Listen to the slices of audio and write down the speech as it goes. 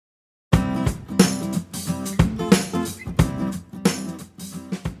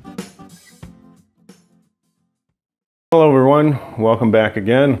Hello everyone, welcome back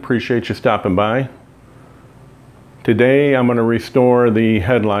again. Appreciate you stopping by. Today I'm going to restore the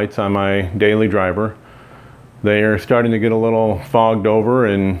headlights on my daily driver. They are starting to get a little fogged over,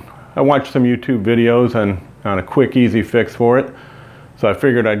 and I watched some YouTube videos on a quick easy fix for it, so I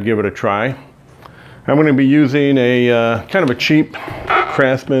figured I'd give it a try. I'm going to be using a kind of a cheap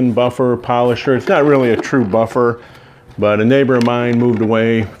Craftsman buffer polisher. It's not really a true buffer, but a neighbor of mine moved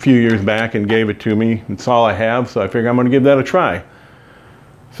away a few years back and gave it to me. It's all I have, so I figure I'm going to give that a try.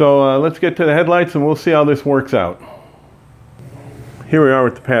 So let's get to the headlights and we'll see how this works out. Here we are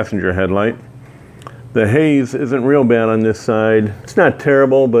with the passenger headlight. The haze isn't real bad on this side. It's not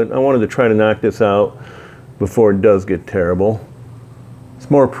terrible, but I wanted to try to knock this out before it does get terrible.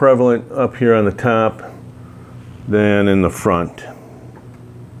 It's more prevalent up here on the top than in the front.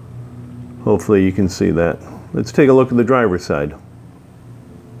 Hopefully you can see that. Let's take a look at the driver's side.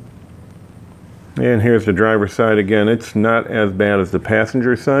 And here's the driver's side again. It's not as bad as the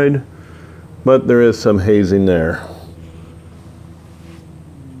passenger side, but there is some hazing there.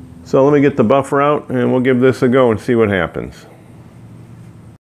 So let me get the buffer out and we'll give this a go and see what happens.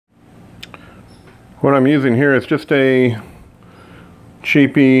 What I'm using here is just a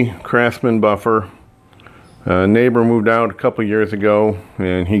cheapy Craftsman buffer. A neighbor moved out a couple years ago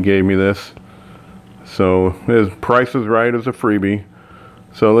and he gave me this. So his price is right as a freebie.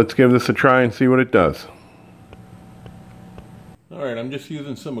 So let's give this a try and see what it does. Alright, I'm just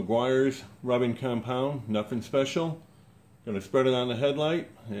using some Meguiar's rubbing compound, nothing special. Going to spread it on the headlight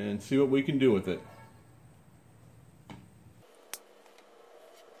and see what we can do with it.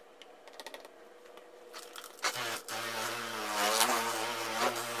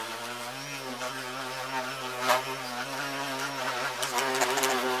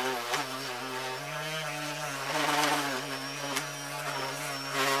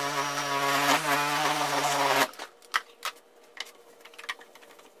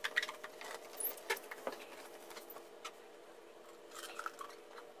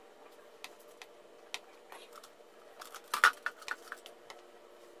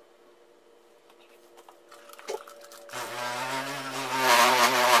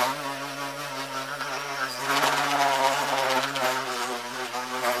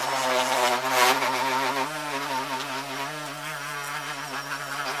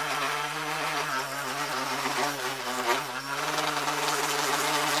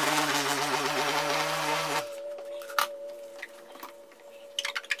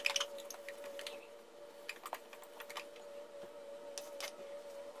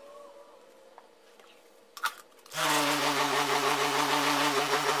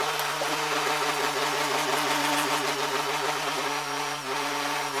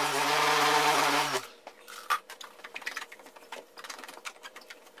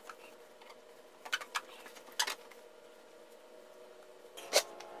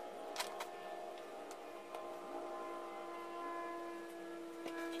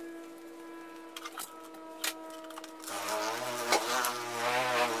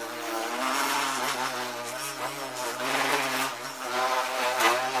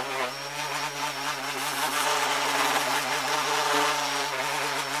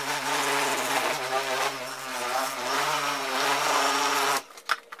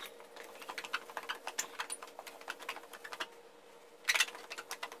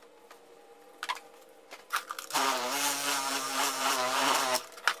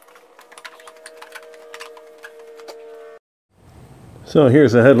 So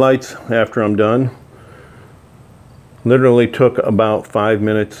here's the headlights after I'm done. Literally took about 5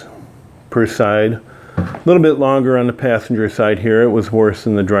 minutes per side. A little bit longer on the passenger side here. It was worse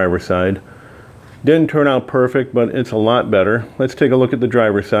than the driver's side. Didn't turn out perfect, but it's a lot better. Let's take a look at the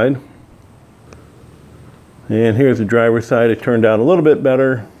driver's side. And here's the driver's side. It turned out a little bit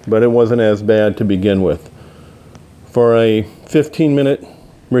better, but it wasn't as bad to begin with. For a 15-minute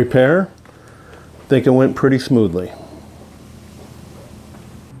repair, I think it went pretty smoothly.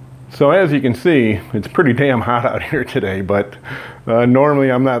 So as you can see, it's pretty damn hot out here today, but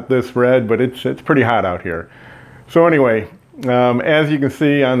normally I'm not this red, but it's pretty hot out here. So anyway, as you can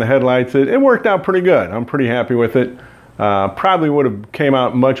see on the headlights, it worked out pretty good. I'm pretty happy with it. Probably would have came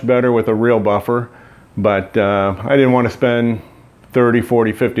out much better with a real buffer, but I didn't want to spend $30,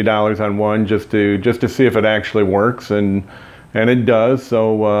 $40, $50 on one just to see if it actually works, and it does.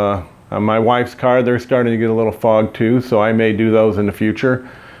 So on my wife's car, they're starting to get a little fog too, so I may do those in the future.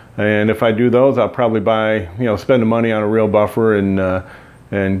 And if I do those, I'll probably buy, spend the money on a real buffer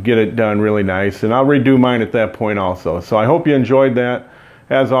and get it done really nice. And I'll redo mine at that point also. So I hope you enjoyed that.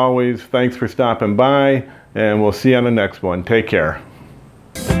 As always, thanks for stopping by, and we'll see you on the next one. Take care.